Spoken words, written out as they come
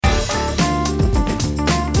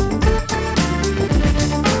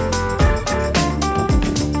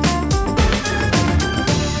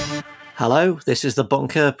Hello, this is The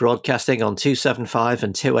Bunker, broadcasting on 275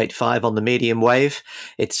 and 285 on the medium wave.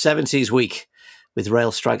 It's 70s week, with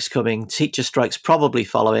rail strikes coming, teacher strikes probably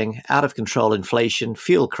following, out of control inflation,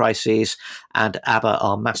 fuel crises, and ABBA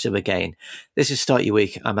are massive again. This is Start Your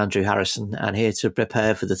Week. I'm Andrew Harrison, and here to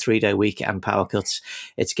prepare for the three-day week and power cuts,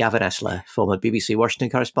 it's Gavin Esler, former BBC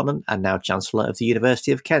Washington correspondent and now Chancellor of the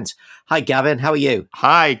University of Kent. Hi, Gavin. How are you?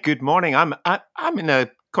 Hi, good morning. I'm in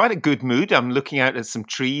a quite a good mood. I'm looking out at some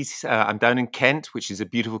trees. I'm down in Kent, which is a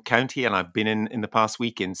beautiful county, and I've been in the past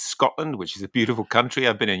week in Scotland, which is a beautiful country.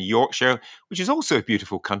 I've been in Yorkshire, which is also a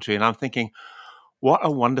beautiful country, and I'm thinking, what a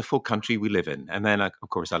wonderful country we live in. And then, of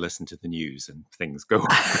course, I listen to the news, and things go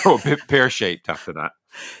go a bit pear-shaped after that.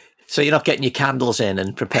 So you're not getting your candles in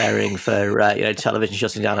and preparing for television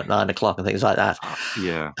shutting down at 9 o'clock and things like that.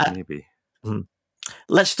 Yeah, maybe.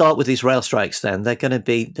 Let's start with these rail strikes then. They're going to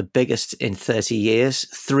be the biggest in 30 years,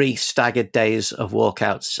 3 staggered days of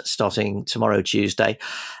walkouts starting tomorrow, Tuesday.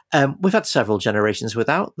 We've had several generations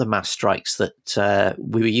without the mass strikes that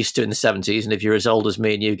we were used to in the 70s. And if you're as old as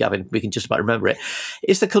me and you, Gavin, we can just about remember it.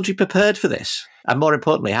 Is the country prepared for this? And more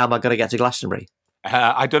importantly, how am I going to get to Glastonbury?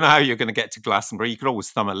 I don't know how you're going to get to Glastonbury. You could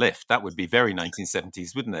always thumb a lift. That would be very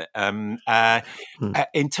 1970s, wouldn't it?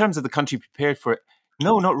 In terms of the country prepared for it,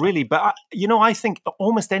 no, not really. But, I think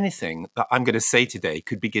almost anything that I'm going to say today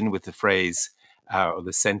could begin with the phrase or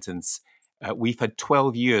the sentence, we've had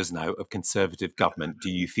 12 years now of Conservative government. Do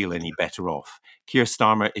you feel any better off? Keir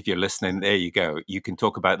Starmer, if you're listening, there you go. You can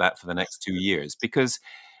talk about that for the next 2 years because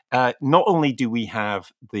not only do we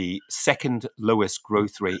have the second lowest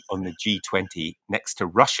growth rate on the G20 next to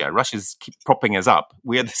Russia, Russia's keep propping us up.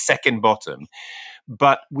 We're the second bottom,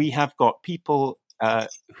 but we have got people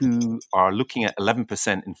who are looking at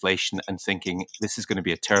 11% inflation and thinking this is going to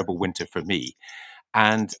be a terrible winter for me.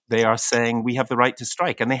 And they are saying we have the right to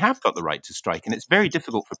strike, and they have got the right to strike. And it's very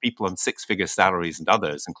difficult for people on six-figure salaries and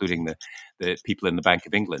others, including the people in the Bank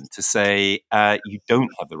of England, to say you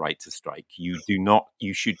don't have the right to strike. You do not.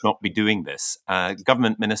 You should not be doing this.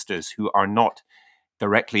 Government ministers who are not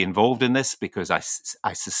directly involved in this, because I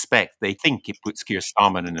suspect they think it puts Keir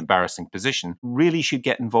Starmer in an embarrassing position, really should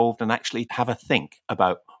get involved and actually have a think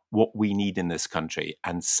about what we need in this country.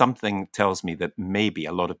 And something tells me that maybe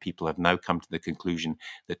a lot of people have now come to the conclusion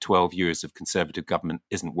that 12 years of Conservative government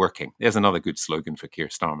isn't working. There's another good slogan for Keir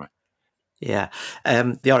Starmer. Yeah.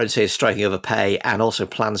 The RNC is striking over pay and also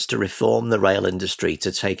plans to reform the rail industry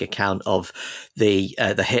to take account of the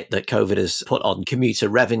hit that COVID has put on commuter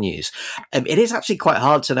revenues. It is actually quite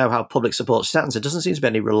hard to know how public support stands. There doesn't seem to be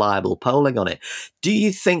any reliable polling on it. Do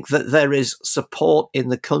you think that there is support in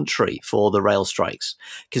the country for the rail strikes,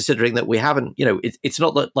 considering that we haven't, it's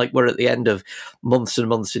not that like we're at the end of months and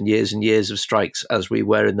months and years of strikes as we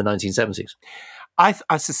were in the 1970s?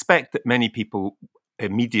 I suspect that many people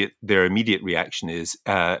their immediate reaction is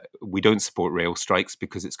we don't support rail strikes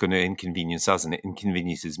because it's going to inconvenience us, and it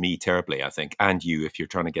inconveniences me terribly, I think, and you if you're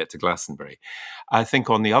trying to get to Glastonbury. I think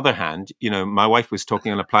on the other hand, my wife was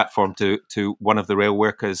talking on a platform to one of the rail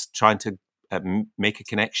workers trying to make a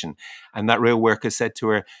connection, and that rail worker said to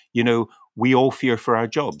her, we all fear for our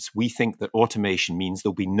jobs. We think that automation means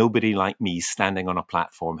there'll be nobody like me standing on a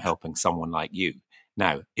platform helping someone like you.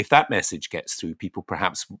 Now, if that message gets through, people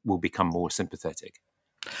perhaps will become more sympathetic.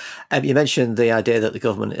 You mentioned the idea that the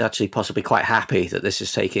government is actually possibly quite happy that this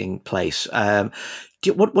is taking place.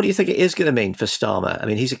 What do you think it is going to mean for Starmer? I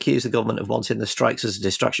mean, he's accused the government of wanting the strikes as a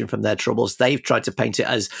distraction from their troubles. They've tried to paint it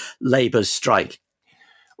as Labour's strike.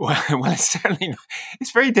 Well,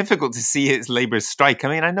 it's very difficult to see it as Labour's strike. I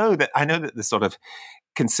mean, I know that the sort of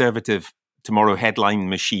conservative tomorrow headline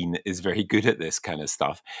machine is very good at this kind of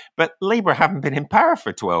stuff. But Labour haven't been in power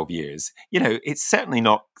for 12 years. It's certainly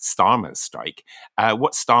not Starmer's strike.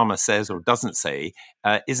 What Starmer says or doesn't say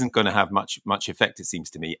isn't going to have much effect, it seems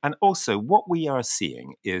to me. And also what we are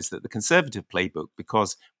seeing is that the Conservative playbook,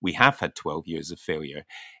 because we have had 12 years of failure,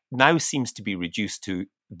 now seems to be reduced to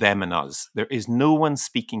them and us. There is no one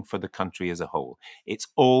speaking for the country as a whole. It's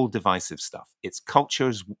all divisive stuff. It's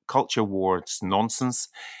culture wars nonsense.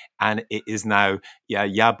 And it is now,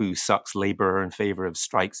 Yabu sucks, Labour are in favour of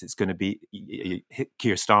strikes. It's going to be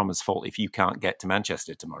Keir Starmer's fault if you can't get to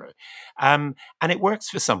Manchester tomorrow. And it works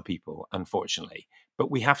for some people, unfortunately.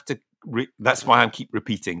 But we have to that's why I keep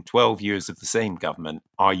repeating 12 years of the same government.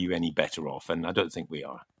 Are you any better off? And I don't think we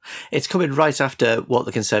are. It's coming right after what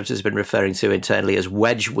the Conservatives have been referring to internally as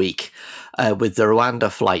Wedge Week, with the Rwanda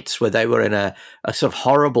flights, where they were in a sort of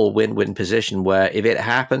horrible win-win position where if it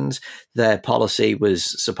happened, their policy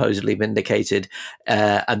was supposedly vindicated.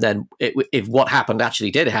 And then if what happened actually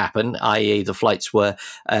did happen, i.e. the flights were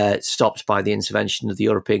stopped by the intervention of the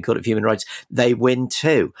European Court of Human Rights, they win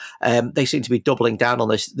too. They seem to be doubling down on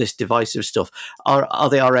this divisive stuff. Are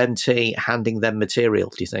the RMT handing them material,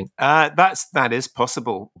 do you think? That is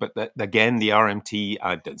possible, but again, the RMT,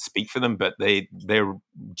 I don't speak for them, but their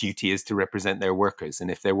duty is to represent their workers, and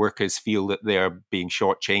if their workers feel that they are being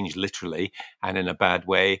shortchanged literally and in a bad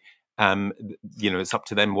way, it's up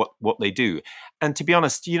to them what they do. And to be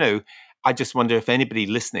honest, I just wonder if anybody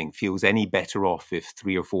listening feels any better off if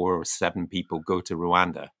 3 or 4 or 7 people go to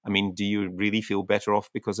Rwanda. I mean, do you really feel better off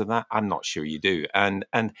because of that? I'm not sure you do, and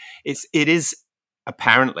it is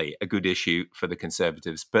apparently a good issue for the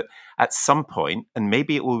Conservatives. But at some point, and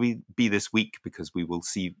maybe it will be this week, because we will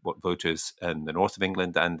see what voters in the north of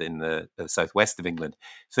England and in the southwest of England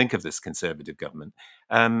think of this Conservative government,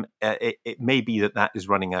 it may be that is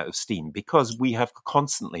running out of steam, because we have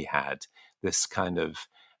constantly had this kind of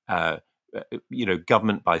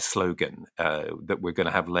government by slogan, that we're going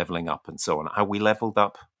to have levelling up and so on. Are we levelled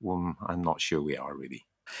up? Well, I'm not sure we are really.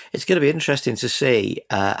 It's going to be interesting to see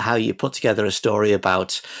how you put together a story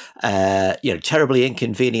about, terribly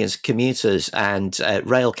inconvenienced commuters and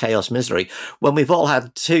rail chaos misery when we've all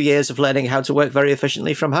had 2 years of learning how to work very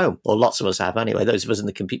efficiently from home, or lots of us have anyway, those of us in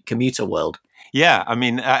the commuter world. Yeah, I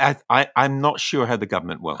mean, I'm not sure how the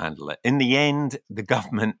government will handle it. In the end, the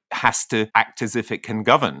government has to act as if it can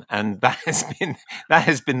govern, and that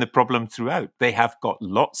has been the problem throughout. They have got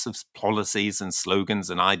lots of policies and slogans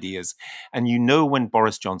and ideas, and when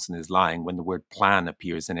Boris Johnson is lying when the word plan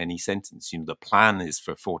appears in any sentence. The plan is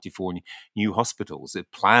for 44 new hospitals. The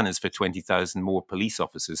plan is for 20,000 more police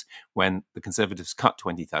officers when the Conservatives cut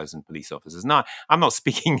 20,000 police officers. Now, I'm not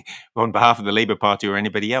speaking on behalf of the Labour Party or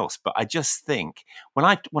anybody else, but I just think when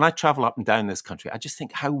I travel up and down this country, I just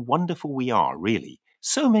think how wonderful we are, really.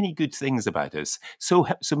 So many good things about us, so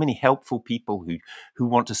many helpful people who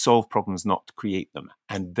want to solve problems, not to create them.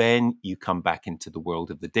 And then you come back into the world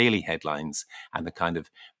of the daily headlines and the kind of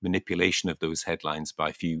manipulation of those headlines by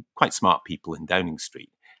a few quite smart people in Downing Street,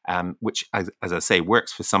 which, as I say,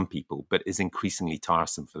 works for some people, but is increasingly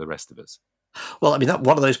tiresome for the rest of us. Well, I mean, that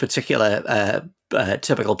one of those particular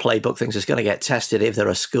typical playbook things is going to get tested if there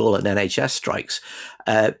are school and NHS strikes.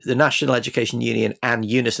 The National Education Union and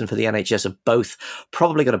Unison for the NHS are both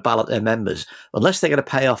probably going to ballot their members. Unless they're going to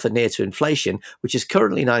pay off a near to inflation, which is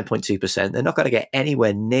currently 9.2%, they're not going to get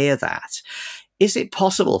anywhere near that. Is it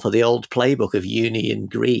possible for the old playbook of union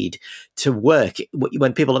greed to work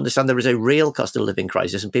when people understand there is a real cost of living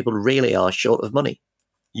crisis and people really are short of money?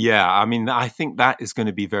 Yeah, I mean, I think that is going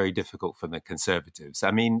to be very difficult for the Conservatives.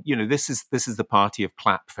 I mean, this is the party of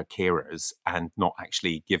clap for carers and not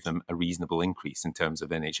actually give them a reasonable increase in terms of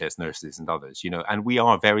NHS nurses and others, and we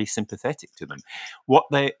are very sympathetic to them. What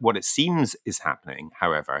it seems is happening,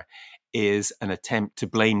 however, is an attempt to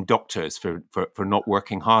blame doctors for not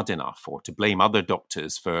working hard enough, or to blame other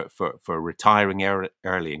doctors for retiring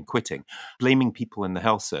early and quitting, blaming people in the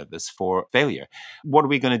health service for failure. What are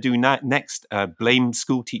we going to do next? Blame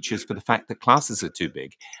school teachers for the fact that classes are too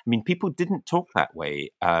big. I mean, people didn't talk that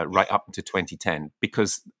way right up to 2010,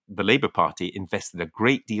 because the Labour Party invested a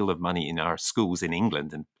great deal of money in our schools in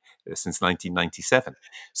England and since 1997.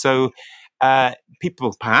 So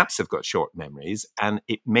people perhaps have got short memories, and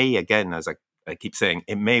it may, again, as I keep saying,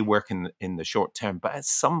 it may work in the short term, but at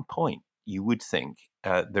some point you would think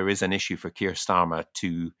there is an issue for Keir Starmer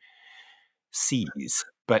to seize,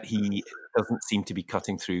 but he doesn't seem to be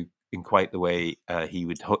cutting through in quite the way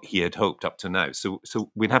he had hoped up to now. So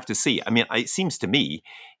we'll have to see. I mean, it seems to me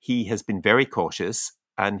he has been very cautious,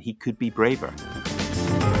 and he could be braver.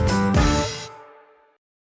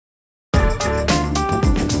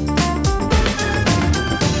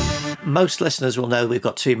 Most listeners will know we've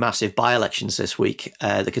got 2 massive by-elections this week.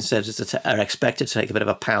 The Conservatives are expected to take a bit of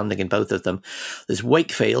a pounding in both of them. There's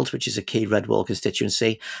Wakefield, which is a key Red Wall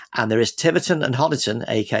constituency, and there is Tiverton and Honiton,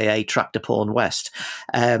 aka Tractor Porn West.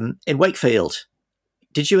 In Wakefield,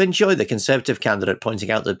 did you enjoy the Conservative candidate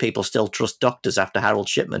pointing out that people still trust doctors after Harold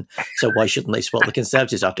Shipman, so why shouldn't they support the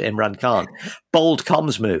Conservatives after Imran Khan? Bold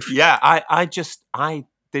comms move. Yeah, I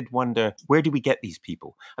did wonder, where do we get these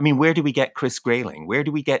people? I mean, where do we get Chris Grayling? Where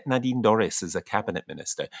do we get Nadine Dorries as a cabinet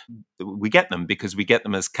minister? We get them because we get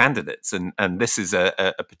them as candidates, and this is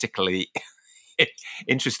a particularly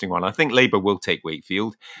interesting one. I think Labour will take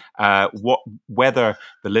Wakefield. Whether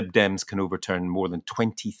the Lib Dems can overturn more than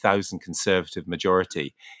 20,000 Conservative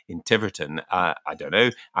majority in Tiverton, I don't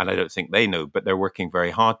know, and I don't think they know, but they're working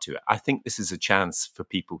very hard to it. I think this is a chance for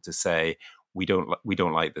people to say, we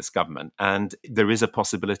don't like this government, and there is a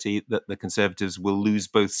possibility that the Conservatives will lose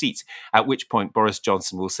both seats. At which point Boris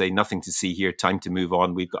Johnson will say, "Nothing to see here. Time to move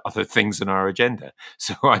on. We've got other things on our agenda."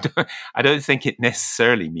 So I don't think it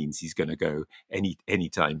necessarily means he's going to go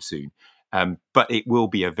anytime soon. But it will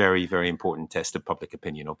be a very, very important test of public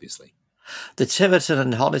opinion, obviously. The Tiverton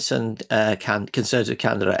and Honiton Conservative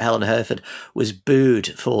candidate, Helen Hereford, was booed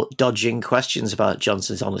for dodging questions about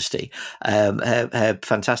Johnson's honesty. Her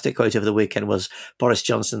fantastic quote over the weekend was, "Boris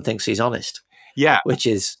Johnson thinks he's honest." Yeah, which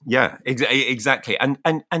is exactly. And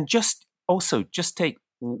just also just take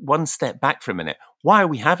one step back for a minute. Why are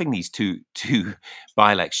we having these two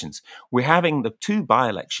by-elections? We're having the two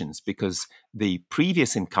by-elections because the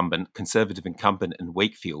previous incumbent, Conservative incumbent in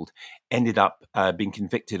Wakefield, ended up being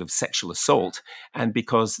convicted of sexual assault, and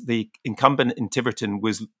because the incumbent in Tiverton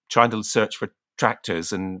was trying to search for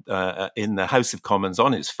tractors and in the House of Commons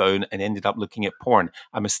on his phone and ended up looking at porn,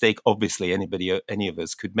 a mistake obviously any of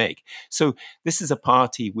us could make. So this is a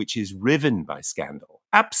party which is riven by scandal,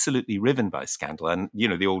 absolutely riven by scandal. And,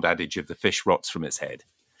 the old adage of the fish rots from its head.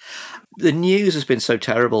 The news has been so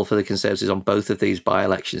terrible for the Conservatives on both of these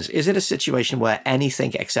by-elections. Is it a situation where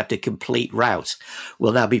anything except a complete rout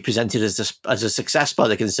will now be presented as a success by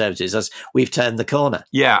the Conservatives, as we've turned the corner?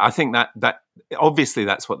 Yeah, I think that obviously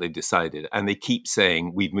that's what they've decided, and they keep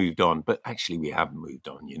saying we've moved on, but actually we haven't moved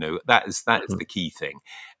on. That is the key thing.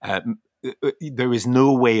 There is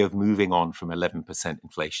no way of moving on from 11%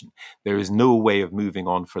 inflation. There is no way of moving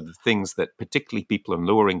on for the things that particularly people on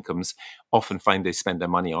lower incomes often find they spend their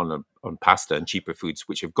money on pasta and cheaper foods,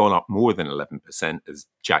 which have gone up more than 11%, as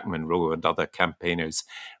Jack Monroe and other campaigners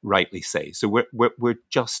rightly say. So we're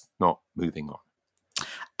just not moving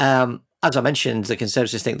on. As I mentioned, the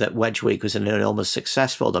Conservatives think that Wedge Week was an enormous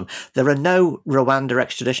success for them. There are no Rwanda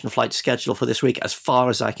extradition flights scheduled for this week, as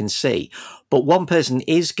far as I can see. But one person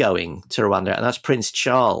is going to Rwanda, and that's Prince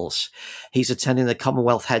Charles. He's attending the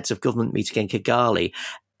Commonwealth Heads of Government meeting in Kigali.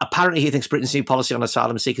 Apparently, he thinks Britain's new policy on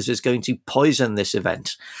asylum seekers is going to poison this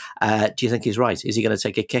event. Do you think he's right? Is he going to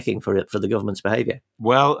take a kicking for the government's behaviour?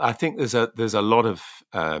 Well, I think there's a lot of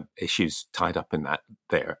issues tied up in that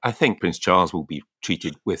there. I think Prince Charles will be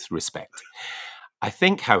treated with respect. I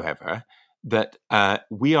think, however, that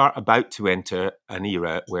we are about to enter an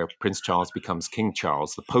era where Prince Charles becomes King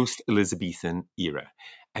Charles, the post-Elizabethan era.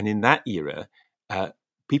 And in that era,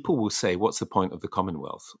 people will say, what's the point of the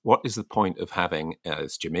Commonwealth? What is the point of having,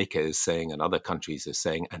 as Jamaica is saying and other countries are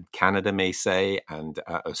saying, and Canada may say, and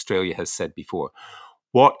Australia has said before,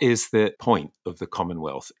 what is the point of the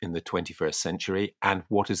Commonwealth in the 21st century? And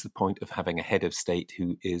what is the point of having a head of state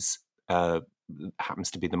who is happens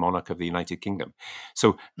to be the monarch of the United Kingdom?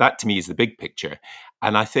 So that to me is the big picture.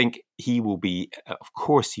 And I think he will be, of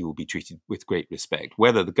course, he will be treated with great respect.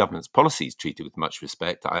 Whether the government's policy is treated with much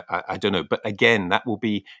respect, I don't know. But again, that will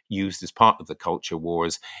be used as part of the culture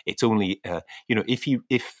wars. It's only,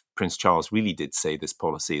 if Prince Charles really did say this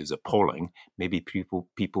policy is appalling, maybe people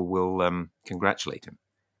will congratulate him.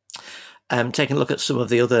 Taking a look at some of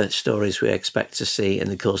the other stories we expect to see in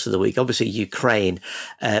the course of the week. Obviously, Ukraine,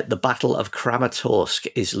 the Battle of Kramatorsk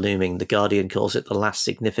is looming. The Guardian calls it the last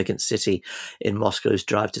significant city in Moscow's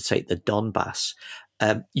drive to take the Donbass.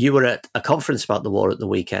 You were at a conference about the war at the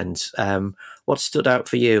weekend. What stood out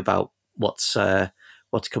for you about what's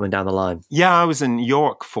coming down the line? Yeah, I was in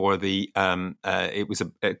York for it was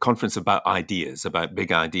a conference about ideas, about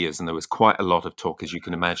big ideas. And there was quite a lot of talk, as you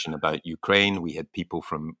can imagine, about Ukraine. We had people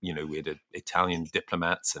from, we had Italian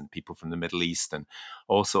diplomats and people from the Middle East and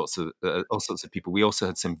all sorts of people. We also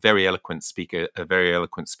had a very eloquent speaker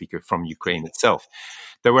from Ukraine itself.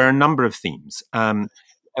 There were a number of themes.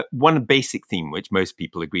 One basic theme, which most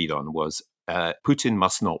people agreed on, was Putin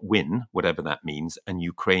must not win, whatever that means, and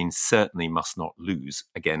Ukraine certainly must not lose,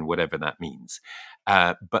 again, whatever that means.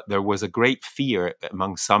 But there was a great fear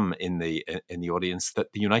among some in the audience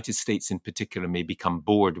that the United States in particular may become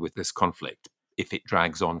bored with this conflict if it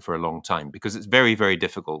drags on for a long time, because it's very, very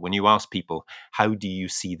difficult when you ask people, how do you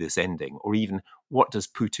see this ending? Or even, what does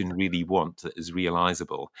Putin really want that is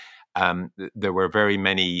realizable? There were very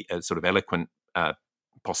many sort of eloquent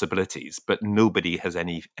possibilities, but nobody has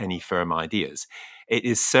any firm ideas. It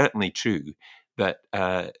is certainly true that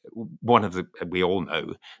we all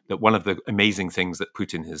know that one of the amazing things that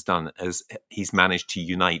Putin has done is he's managed to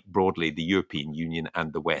unite broadly the European Union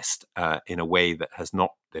and the West in a way that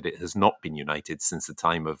it has not been united since the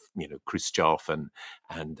time of Khrushchev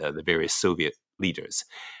and the various Soviet leaders.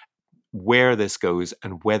 Where this goes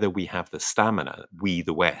and whether we have the stamina, we,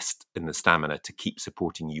 the West, in the stamina to keep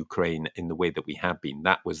supporting Ukraine in the way that we have been,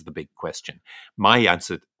 that was the big question. My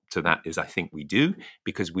answer to that is I think we do,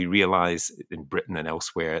 because we realize in Britain and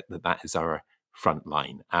elsewhere that that is our front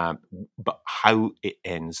line. But how it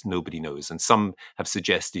ends, nobody knows. And some have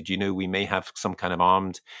suggested, we may have some kind of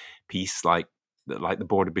armed peace like the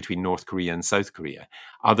border between North Korea and South Korea.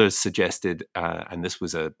 Others suggested, and this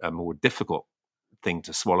was a more difficult thing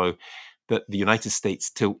to swallow, that the United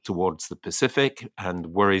States tilt towards the Pacific and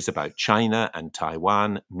worries about China and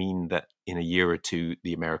Taiwan mean that in a year or two,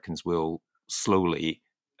 the Americans will slowly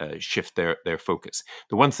shift their focus.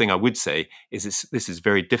 The one thing I would say is this is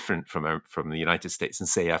very different from the United States and,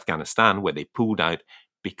 say, Afghanistan, where they pulled out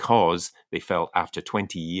because they felt after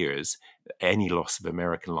 20 years, any loss of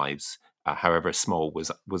American lives, however small,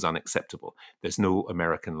 was unacceptable. There's no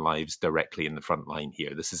American lives directly in the front line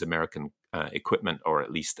here. This is American equipment, or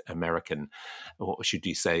at least American, what should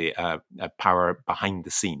you say, power behind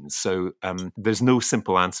the scenes. So there's no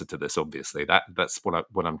simple answer to this, obviously. That's what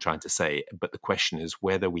I'm trying to say. But the question is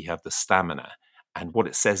whether we have the stamina and what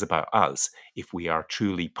it says about us if we are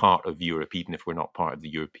truly part of Europe, even if we're not part of the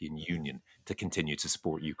European Union, to continue to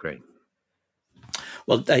support Ukraine.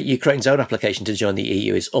 Well, Ukraine's own application to join the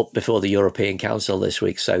EU is up before the European Council this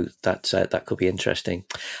week, so that could be interesting.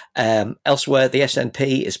 Elsewhere, the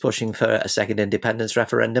SNP is pushing for a second independence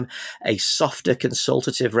referendum, a softer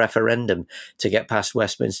consultative referendum to get past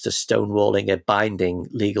Westminster stonewalling a binding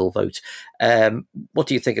legal vote. What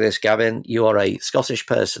do you think of this, Gavin? You are a Scottish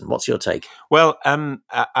person. What's your take? Well,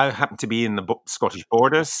 I happen to be in the Scottish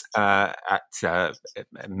Borders at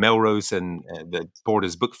Melrose and the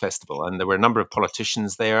Borders Book Festival, and there were a number of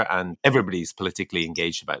politicians there, and everybody's politically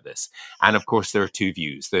engaged about this. And of course, there are two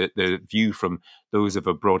views. The view from those of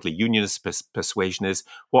a broadly unionist persuasion is,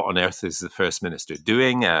 what on earth is the First Minister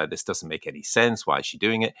doing? This doesn't make any sense. Why is she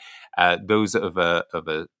doing it? Those of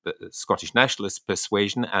a Scottish nationalist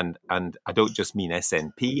persuasion, and I don't just mean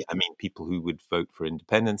SNP, I mean people who would vote for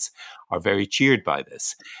independence, are very cheered by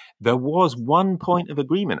this. There was one point of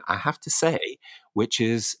agreement, I have to say, which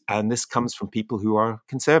is, and this comes from people who are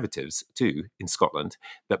conservatives too in Scotland,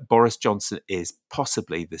 that Boris Johnson is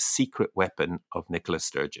possibly the secret weapon of Nicola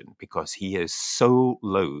Sturgeon, because he is so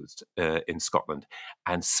loathed in Scotland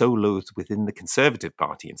and so loathed within the Conservative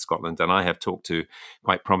Party in Scotland. And I have talked to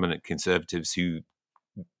quite prominent Conservatives who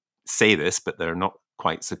say this, but they're not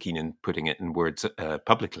quite so keen in putting it in words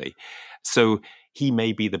publicly. So he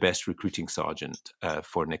may be the best recruiting sergeant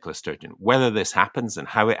for Nicola Sturgeon. Whether this happens and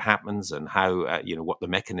how it happens and how what the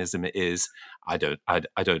mechanism is, I don't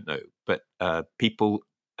know. But people,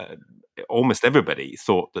 almost everybody,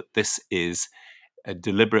 thought that this is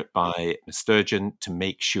deliberate by Sturgeon to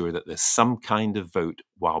make sure that there's some kind of vote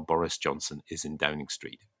while Boris Johnson is in Downing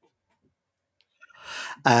Street.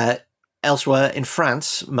 Elsewhere in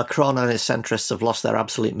France, Macron and his centrists have lost their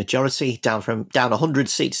absolute majority, down 100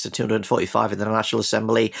 seats to 245 in the National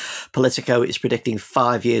Assembly. Politico is predicting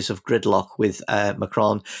 5 years of gridlock, with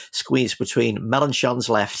Macron squeezed between Mélenchon's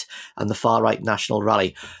left and the far-right National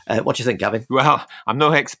Rally. What do you think, Gavin? Well, I'm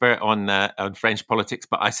no expert on French politics,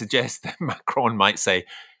 but I suggest that Macron might say,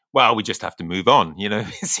 well, we just have to move on.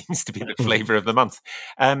 It seems to be the flavor of the month.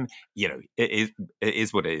 It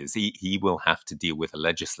is what it is. He will have to deal with a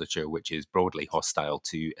legislature which is broadly hostile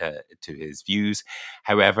to his views.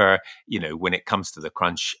 However, when it comes to the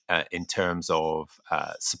crunch in terms of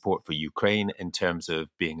support for Ukraine, in terms of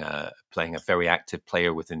playing a very active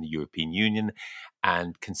player within the European Union,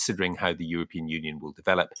 and considering how the European Union will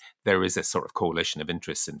develop, there is a sort of coalition of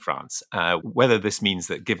interests in France. Whether this means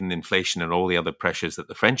that, given inflation and all the other pressures that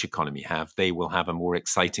the French economy have, they will have a more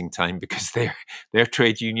exciting time, because their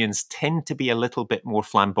trade unions tend to be a little bit more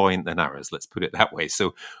flamboyant than ours, let's put it that way.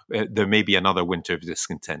 So there may be another winter of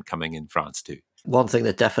discontent coming in France too. One thing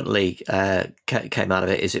that definitely came out of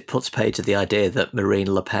it is it puts paid to the idea that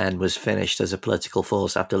Marine Le Pen was finished as a political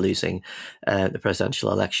force after losing the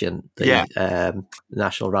presidential election. The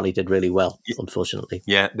National Rally did really well, unfortunately.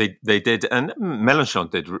 Yeah, they did. And Mélenchon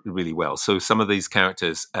did really well. So some of these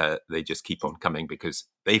characters, they just keep on coming because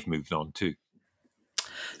they've moved on too.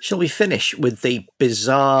 Shall we finish with the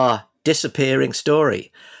bizarre disappearing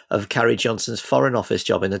story of Carrie Johnson's Foreign Office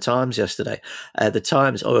job in the Times yesterday? The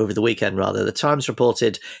Times, or over the weekend rather, the Times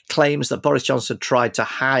reported claims that Boris Johnson tried to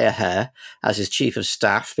hire her as his chief of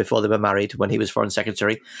staff before they were married when he was Foreign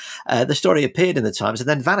Secretary. The story appeared in the Times and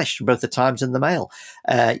then vanished from both the Times and the Mail.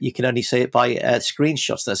 You can only see it by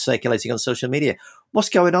screenshots that are circulating on social media. What's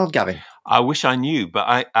going on, Gavin? I wish I knew,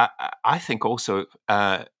 but I think also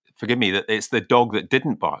forgive me, that it's the dog that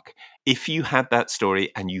didn't bark. If you had that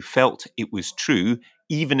story and you felt it was true,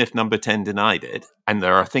 even if Number 10 denied it, and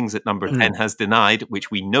there are things that Number 10 has denied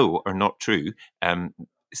which we know are not true,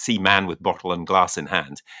 see man with bottle and glass in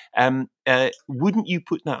hand, wouldn't you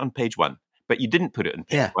put that on page one? But you didn't put it on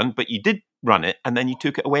page one, but you did run it, and then you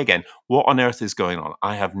took it away again. What on earth is going on?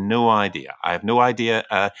 I have no idea.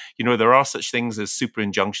 There are such things as super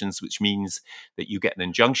injunctions, which means that you get an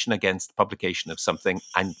injunction against publication of something,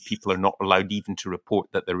 and people are not allowed even to report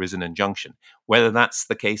that there is an injunction. Whether that's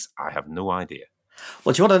the case, I have no idea.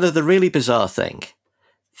 Well, do you want to know the really bizarre thing?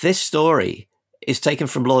 This story is taken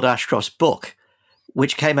from Lord Ashcroft's book,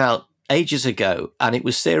 which came out ages ago, and it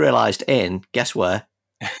was serialized in, guess where?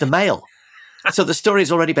 The Mail. So the story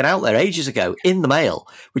has already been out there ages ago in the Mail,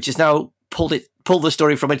 which has now pulled the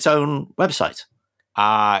story from its own website.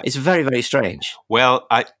 It's very, very strange. Well,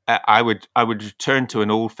 I would return to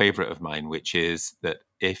an old favorite of mine, which is that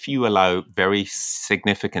if you allow very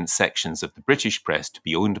significant sections of the British press to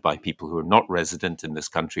be owned by people who are not resident in this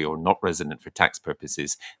country or not resident for tax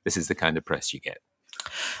purposes, this is the kind of press you get.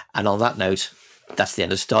 And on that note, that's the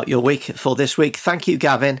end of Start Your Week for this week. Thank you,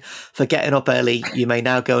 Gavin, for getting up early. You may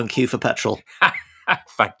now go and queue for petrol.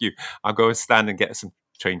 Thank you. I'll go and stand and get some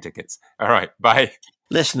train tickets. All right. Bye.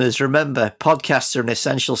 Listeners, remember, podcasts are an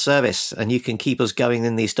essential service, and you can keep us going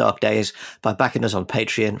in these dark days by backing us on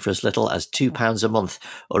Patreon for as little as £2 a month,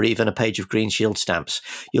 or even a page of Green Shield stamps.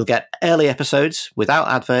 You'll get early episodes without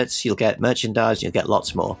adverts, you'll get merchandise, you'll get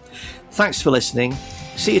lots more. Thanks for listening.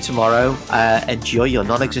 See you tomorrow. Enjoy your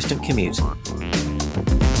non-existent commute.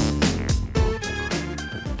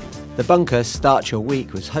 The Bunker Start Your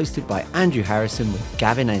Week was hosted by Andrew Harrison with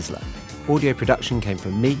Gavin Esler. Audio production came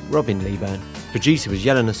from me, Robin Leeburn. Producer was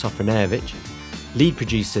Jelena Sofronerovich. Lead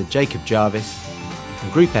producer Jacob Jarvis.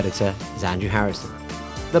 And group editor is Andrew Harrison.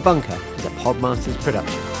 The Bunker is a Podmasters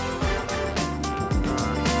production.